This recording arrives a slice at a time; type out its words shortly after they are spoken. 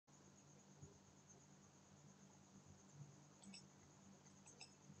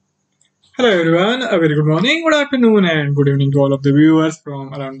Hello everyone, a very good morning, good afternoon, and good evening to all of the viewers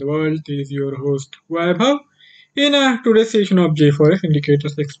from around the world. This is your host Vaibhav. In today's session of JForex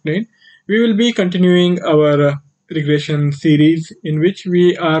Indicators Explained, we will be continuing our regression series in which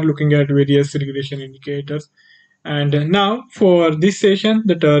we are looking at various regression indicators. And now for this session,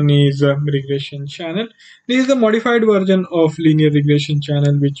 the turn is regression channel. This is the modified version of linear regression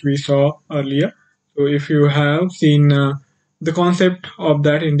channel which we saw earlier. So if you have seen the concept of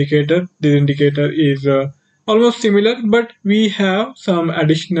that indicator, this indicator is almost similar, but we have some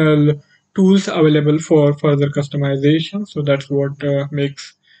additional tools available for further customization. So that's what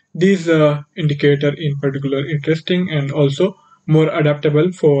makes this indicator in particular interesting and also more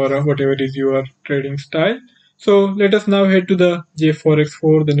adaptable for whatever is your trading style. So let us now head to the JForex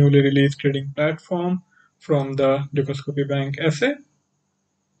for the newly released trading platform from the Dukascopy Bank SA.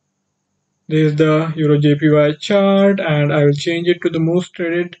 This is the Euro JPY chart, and I will change it to the most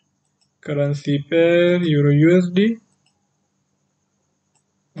traded currency pair, Euro USD.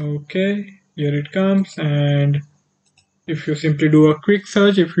 Okay, here it comes. And if you simply do a quick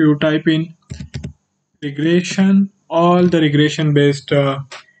search, if you type in regression, all the regression based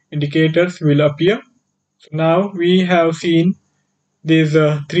indicators will appear. So now we have seen these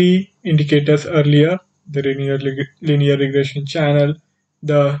three indicators earlier: the linear regression channel,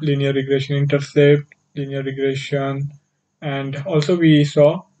 the linear regression intercept, linear regression, and also we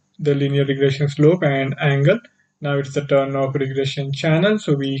saw the linear regression slope and angle. Now it's the turn of regression channel,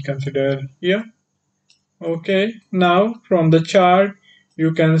 so we consider here. Okay, now from the chart,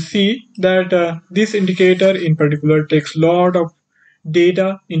 you can see that this indicator in particular takes a lot of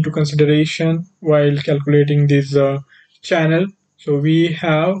data into consideration while calculating this channel. So we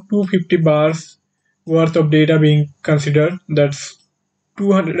have 250 bars worth of data being considered. That's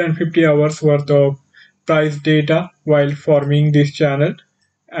 250 hours worth of price data while forming this channel,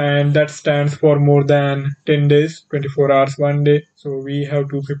 and that stands for more than 10 days, 24 hours, 1 day. So we have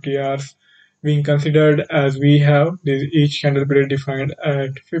 250 hours being considered, as we have this each candle period defined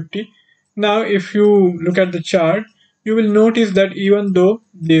at 50. Now if you look at the chart, you will notice that even though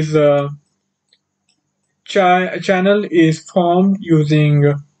this channel is formed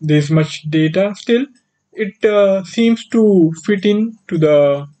using this much data, still it seems to fit in to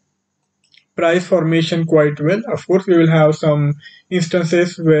the price formation quite well. Of course, we will have some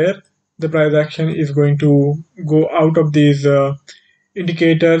instances where the price action is going to go out of these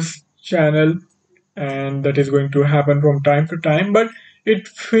indicators channel, and that is going to happen from time to time, but it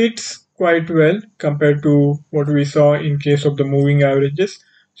fits quite well compared to what we saw in case of the moving averages.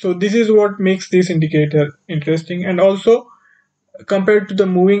 So this is what makes this indicator interesting. And also, compared to the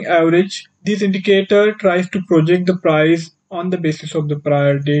moving average, this indicator tries to project the price on the basis of the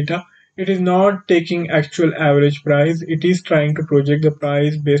prior data. It is not taking actual average price, it is trying to project the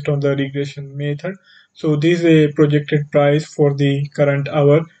price based on the regression method. So this is a projected price for the current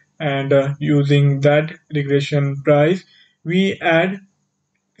hour, and using that regression price, we add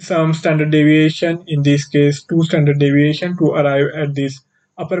some standard deviation, in this case two standard deviation, to arrive at this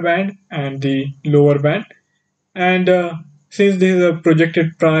upper band and the lower band. And since this is a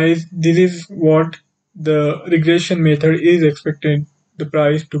projected price, this is what the regression method is expected the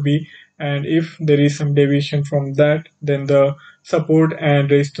price to be. And if there is some deviation from that, then the support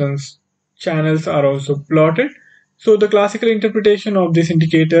and resistance channels are also plotted. So the classical interpretation of this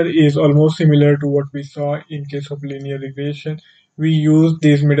indicator is almost similar to what we saw in case of linear regression. We use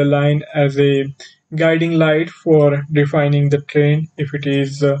this middle line as a guiding light for defining the trend. If it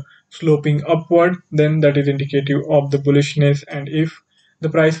is sloping upward, then that is indicative of the bullishness. And if the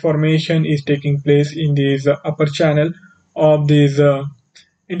price formation is taking place in this upper channel of this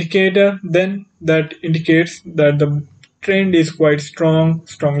indicator, then that indicates that the trend is quite strong,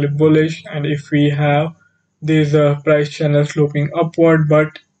 strongly bullish. And if we have this price channel sloping upward,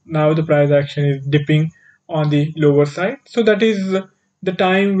 but now the price action is dipping on the lower side, so that is the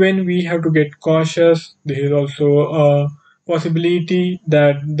time when we have to get cautious. There is also a possibility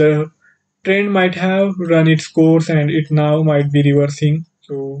that the trend might have run its course and it now might be reversing.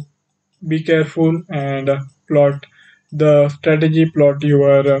 So be careful and plot the strategy, plot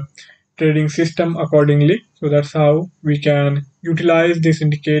your trading system accordingly. So that's how we can utilize this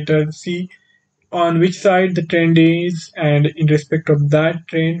indicator, see on which side the trend is, and in respect of that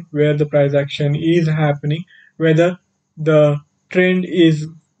trend where the price action is happening, whether the trend is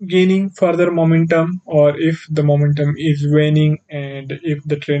gaining further momentum or if the momentum is waning and if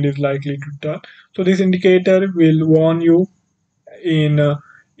the trend is likely to turn. So this indicator will warn you in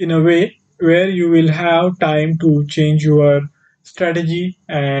in a way where you will have time to change your strategy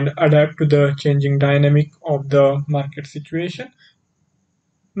and adapt to the changing dynamic of the market situation.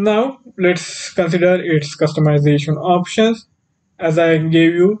 Now let's consider its customization options. As I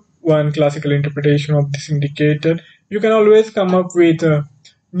gave you one classical interpretation of this indicator, you can always come up with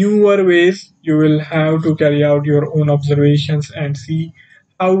newer ways. You will have to carry out your own observations and see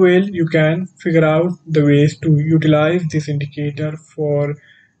how well you can figure out the ways to utilize this indicator for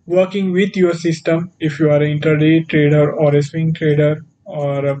working with your system. If you are an intraday trader or a swing trader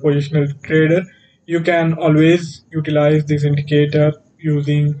or a positional trader, you can always utilize this indicator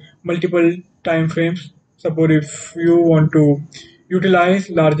using multiple time frames. Suppose if you want to utilize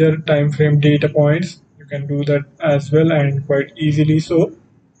larger time frame data points, you can do that as well, and quite easily so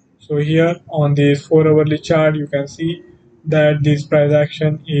here on this 4 hourly chart, you can see that this price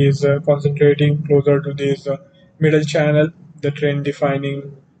action is concentrating closer to this middle channel, the trend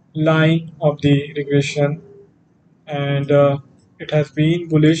defining line of the regression, and it has been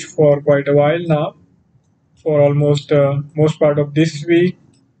bullish for quite a while now, for almost most part of this week,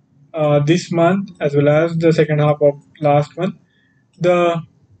 this month, as well as the second half of last month. The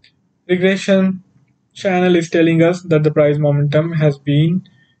regression channel is telling us that the price momentum has been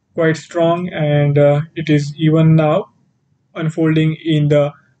quite strong, and it is even now unfolding in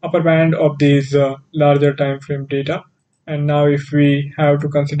the upper band of these larger time frame data. And now if we have to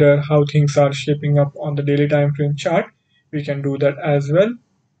consider how things are shaping up on the daily time frame chart, we can do that as well.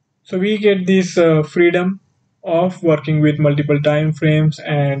 So we get this freedom of working with multiple time frames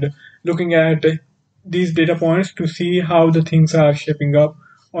and looking at these data points to see how the things are shaping up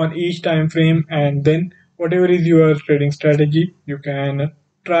on each time frame, and then whatever is your trading strategy, you can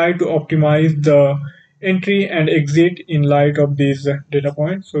try to optimize the entry and exit in light of these data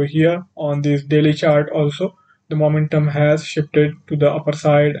points. So here on this daily chart also, the momentum has shifted to the upper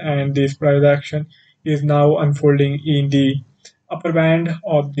side, and this price action is now unfolding in the upper band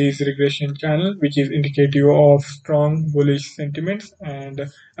of this regression channel, which is indicative of strong bullish sentiments. And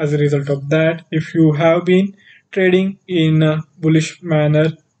as a result of that, if you have been trading in a bullish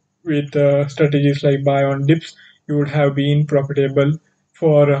manner with strategies like buy on dips, you would have been profitable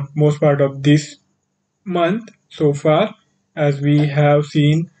for most part of this month so far, as we have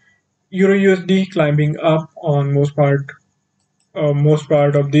seen Euro USD climbing up on most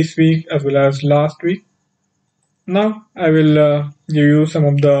part of this week as well as last week. Now I will give you some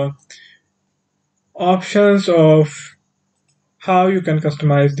of the options of how you can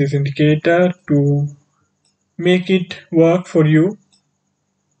customize this indicator to make it work for you.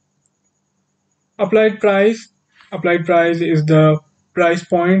 Applied price. Applied price is the price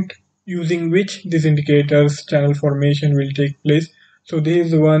point using which this indicator's channel formation will take place. So this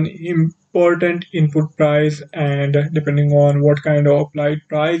is one important input price, and depending on what kind of applied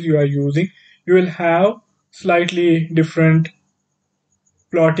price you are using, you will have slightly different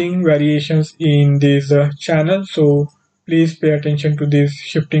plotting variations in this channel. So please pay attention to this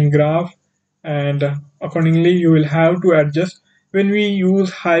shifting graph, and accordingly you will have to adjust. When we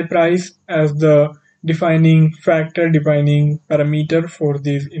use high price as the defining factor, defining parameter for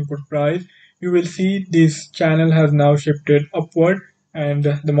this input price, you will see this channel has now shifted upward, and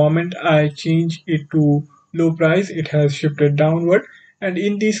the moment I change it to low price, it has shifted downward. And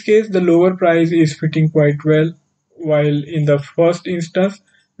in this case, the lower price is fitting quite well, while in the first instance,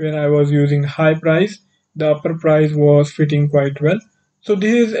 when I was using high price, the upper price was fitting quite well. So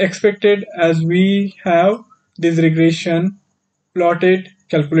this is expected as we have this regression plotted,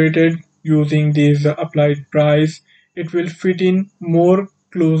 calculated using this applied price. It will fit in more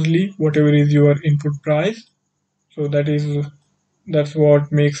closely whatever is your input price. So that's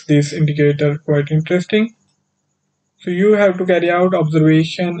what makes this indicator quite interesting. So you have to carry out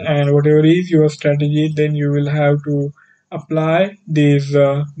observation, and whatever is your strategy, then you will have to apply these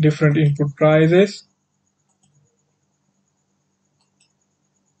different input prices.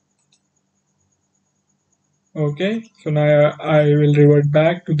 Okay, so now I will revert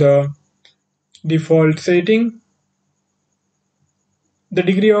back to the default setting. The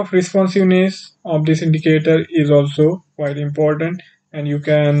degree of responsiveness of this indicator is also quite important, and you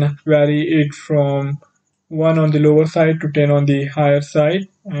can vary it from 1 on the lower side to 10 on the higher side.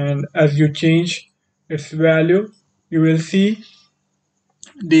 And as you change its value, you will see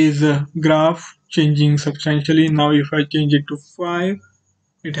this graph changing substantially. Now if I change it to 5,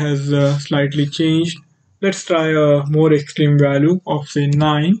 it has slightly changed. Let's try a more extreme value of say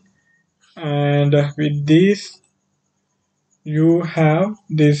 9, and with this you have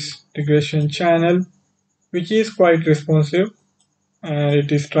this regression channel which is quite responsive, and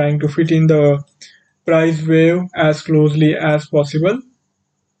it is trying to fit in the price wave as closely as possible,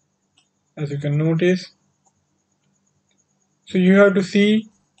 as you can notice. So you have to see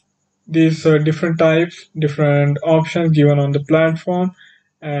these different types, different options given on the platform,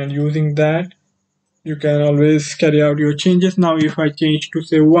 and using that you can always carry out your changes. Now if I change to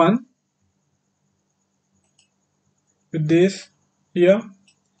say 1 with this here,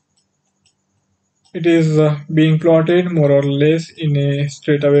 it is being plotted more or less in a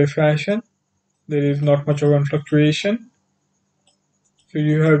straightaway fashion. There is not much of a fluctuation. So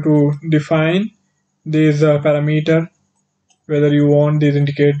you have to define this parameter, whether you want this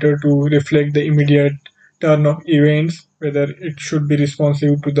indicator to reflect the immediate turn of events, whether it should be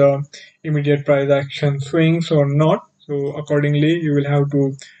responsive to the immediate price action swings or not. So accordingly, you will have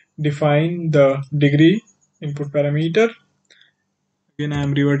to define the degree input parameter. Again, I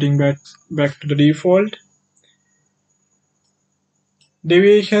am reverting back to the default.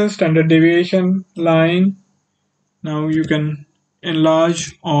 Deviation, standard deviation line. Now you can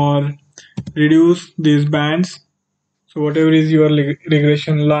enlarge or reduce these bands. So whatever is your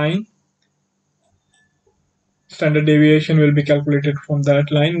regression line, standard deviation will be calculated from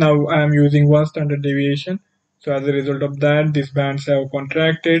that line. Now I am using one standard deviation. So as a result of that, these bands have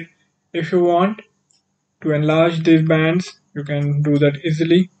contracted. If you want to enlarge these bands, you can do that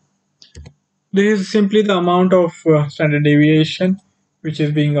easily. This is simply the amount of standard deviation which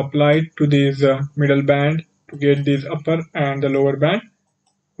is being applied to this middle band to get this upper and the lower band.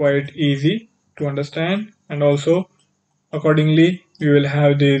 Quite easy to understand, and also accordingly we will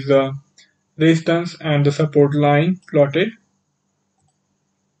have this resistance and the support line plotted.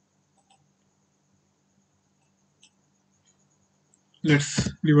 Let's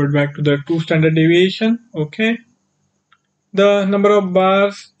revert back to the two standard deviation. Okay, the number of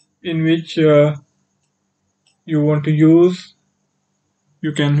bars in which you want to use,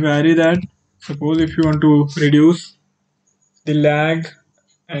 you can vary that. Suppose if you want to reduce the lag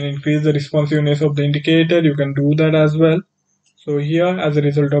and increase the responsiveness of the indicator, you can do that as well. So here, as a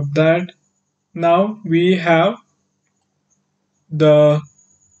result of that, now we have the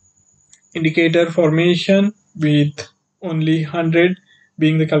indicator formation with only 100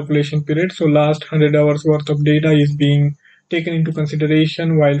 being the calculation period. So last 100 hours worth of data is being taken into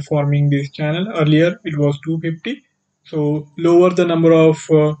consideration while forming this channel. Earlier it was 250. So lower the number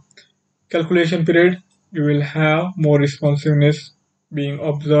of calculation period, you will have more responsiveness being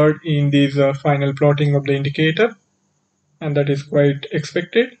observed in this final plotting of the indicator, and that is quite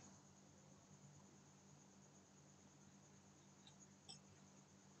expected.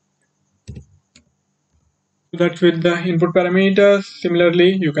 So that's with the input parameters.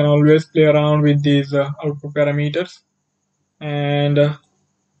 Similarly, you can always play around with these output parameters, and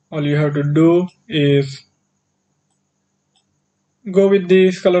all you have to do is go with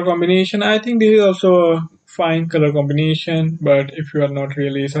this color combination. I think this is also a fine color combination, but if you are not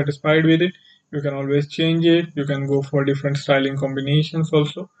really satisfied with it, you can always change it. You can go for different styling combinations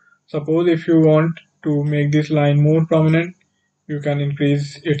also. Suppose if you want to make this line more prominent, you can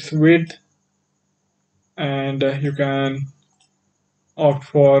increase its width, and you can opt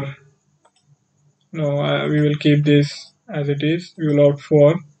for no, we will keep this as it is. We will opt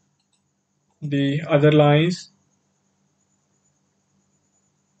for the other lines.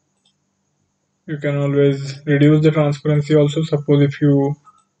 You can always reduce the transparency also. Suppose if you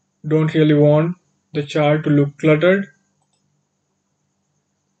don't really want the chart to look cluttered.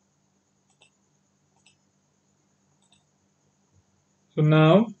 So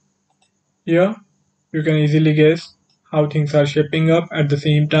now here you can easily guess how things are shaping up. At the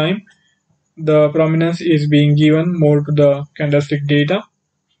same time, the prominence is being given more to the candlestick data,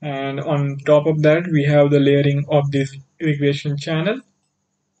 and on top of that we have the layering of this regression channel.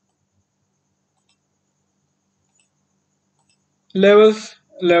 Levels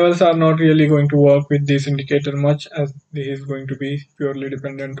are not really going to work with this indicator much, as this is going to be purely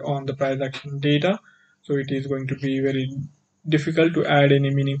dependent on the price action data. So it is going to be very difficult to add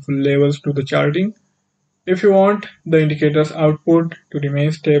any meaningful levels to the charting. If you want the indicator's output to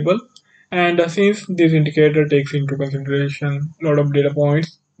remain stable, and since this indicator takes into consideration a lot of data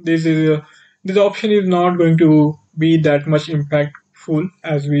points, this option is not going to be that much impactful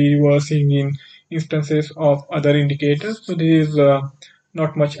as we were seeing in instances of other indicators. So this is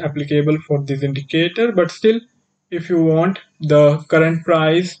not much applicable for this indicator, but still, if you want the current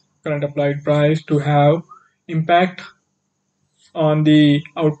applied price to have impact on the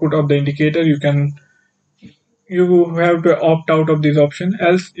output of the indicator, you have to opt out of this option.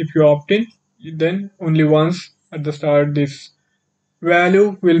 Else if you opt in, then only once at the start this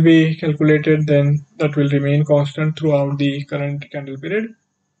value will be calculated, then that will remain constant throughout the current candle period.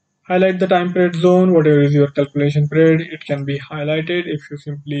 Highlight the time period zone, whatever is your calculation period, it can be highlighted if you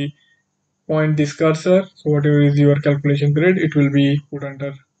simply point this cursor. So whatever is your calculation period, it will be put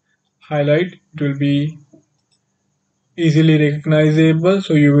under highlight. It will be easily recognizable,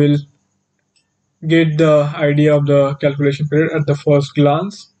 so you will get the idea of the calculation period at the first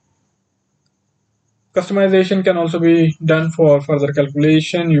glance. Customization can also be done for further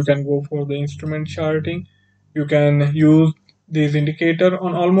calculation. You can go for the instrument charting. You can use this indicator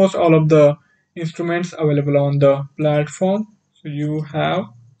on almost all of the instruments available on the platform. So you have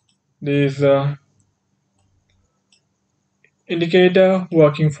this indicator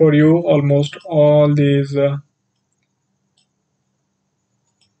working for you almost all these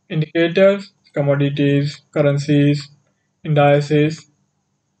indicators, commodities, currencies, indices.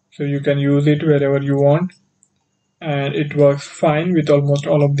 So you can use it wherever you want, and it works fine with almost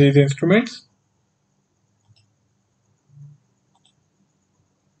all of these instruments.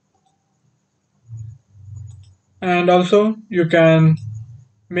 And also you can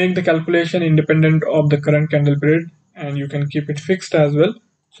make the calculation independent of the current candle period, and you can keep it fixed as well.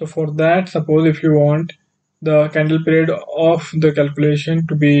 So for that, suppose if you want the candle period of the calculation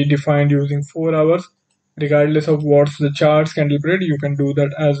to be defined using 4 hours regardless of what's the chart's candle period, you can do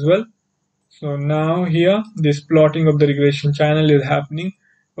that as well. So now here this plotting of the regression channel is happening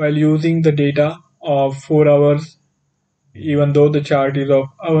while using the data of 4 hours, even though the chart is of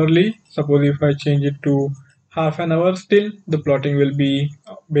hourly. Suppose if I change it to half an hour, still the plotting will be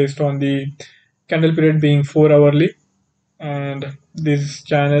based on the candle period being 4 hourly, and this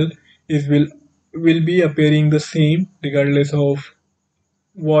channel is will be appearing the same regardless of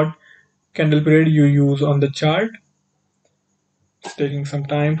what candle period you use on the chart. It's taking some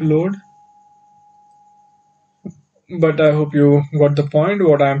time to load, but I hope you got the point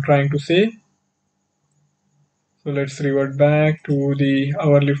what I'm trying to say. So let's revert back to the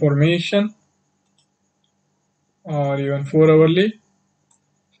hourly formation or even 4 hourly.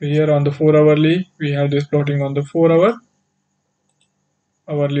 So here on the 4 hourly, we have this plotting on the 4 hour,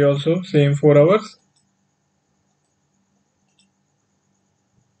 hourly also, same 4 hours.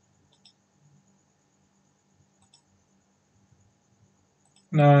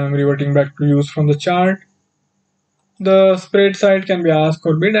 Now I'm reverting back to use from the chart. The spread side can be ask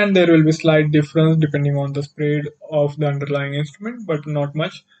or bid, and there will be slight difference depending on the spread of the underlying instrument, but not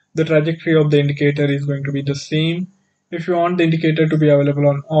much. The trajectory of the indicator is going to be the same. If you want the indicator to be available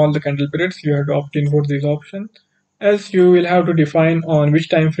on all the candle periods, you have to opt in for this option, as you will have to define on which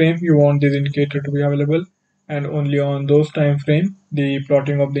time frame you want this indicator to be available, and only on those time frame the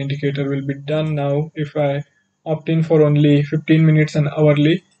plotting of the indicator will be done. Now if I opt in for only 15 minutes and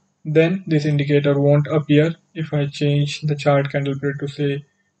hourly, then this indicator won't appear. If I change the chart candle period to say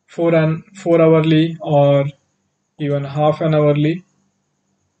 4 hourly or even half an hourly,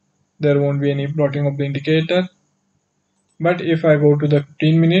 there won't be any plotting of the indicator. But if I go to the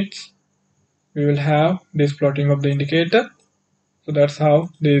 15 minutes, we will have this plotting of the indicator. So that's how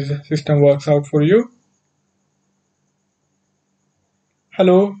this system works out for you.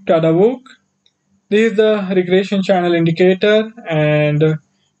 Hello, Tadavuk. This is the regression channel indicator, and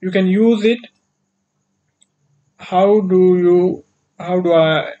you can use it. How do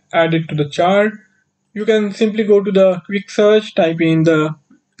I add it to the chart? You can simply go to the quick search, type in the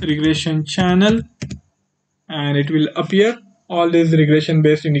regression channel, and it will appear. All these regression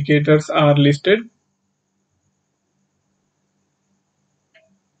based indicators are listed.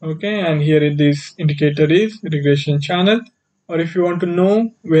 Okay, and here this indicator is regression channel. Or if you want to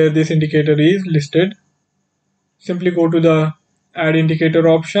know where this indicator is listed, simply go to the add indicator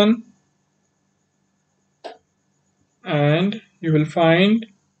option, and you will find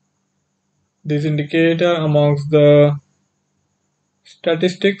this indicator amongst the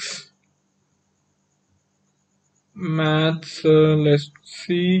statistics maths. Let's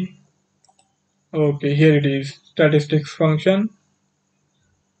see. Okay, here it is, statistics function.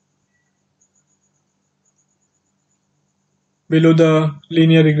 Below the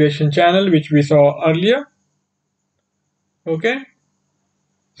linear regression channel which we saw earlier. Okay,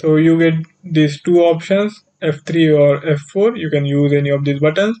 so you get these two options, F3 or F4. You can use any of these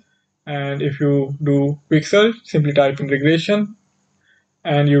buttons, and if you do quick search, simply type in regression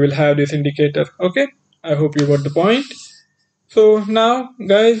and you will have this indicator. Okay, I hope you got the point. So now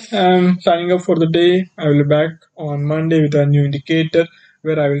guys, I'm signing up for the day. I will be back on Monday with a new indicator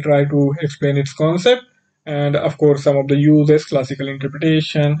where I will try to explain its concept and of course some of the uses, classical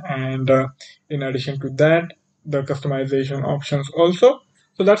interpretation, and in addition to that the customization options also.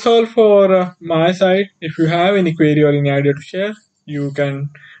 So that's all for my side. If you have any query or any idea to share, you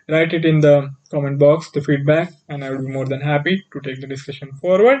can write it in the comment box, the feedback, and I will be more than happy to take the discussion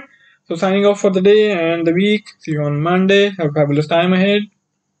forward. So signing off for the day and the week. See you on Monday. Have a fabulous time ahead.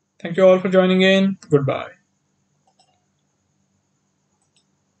 Thank you all for joining in. Goodbye.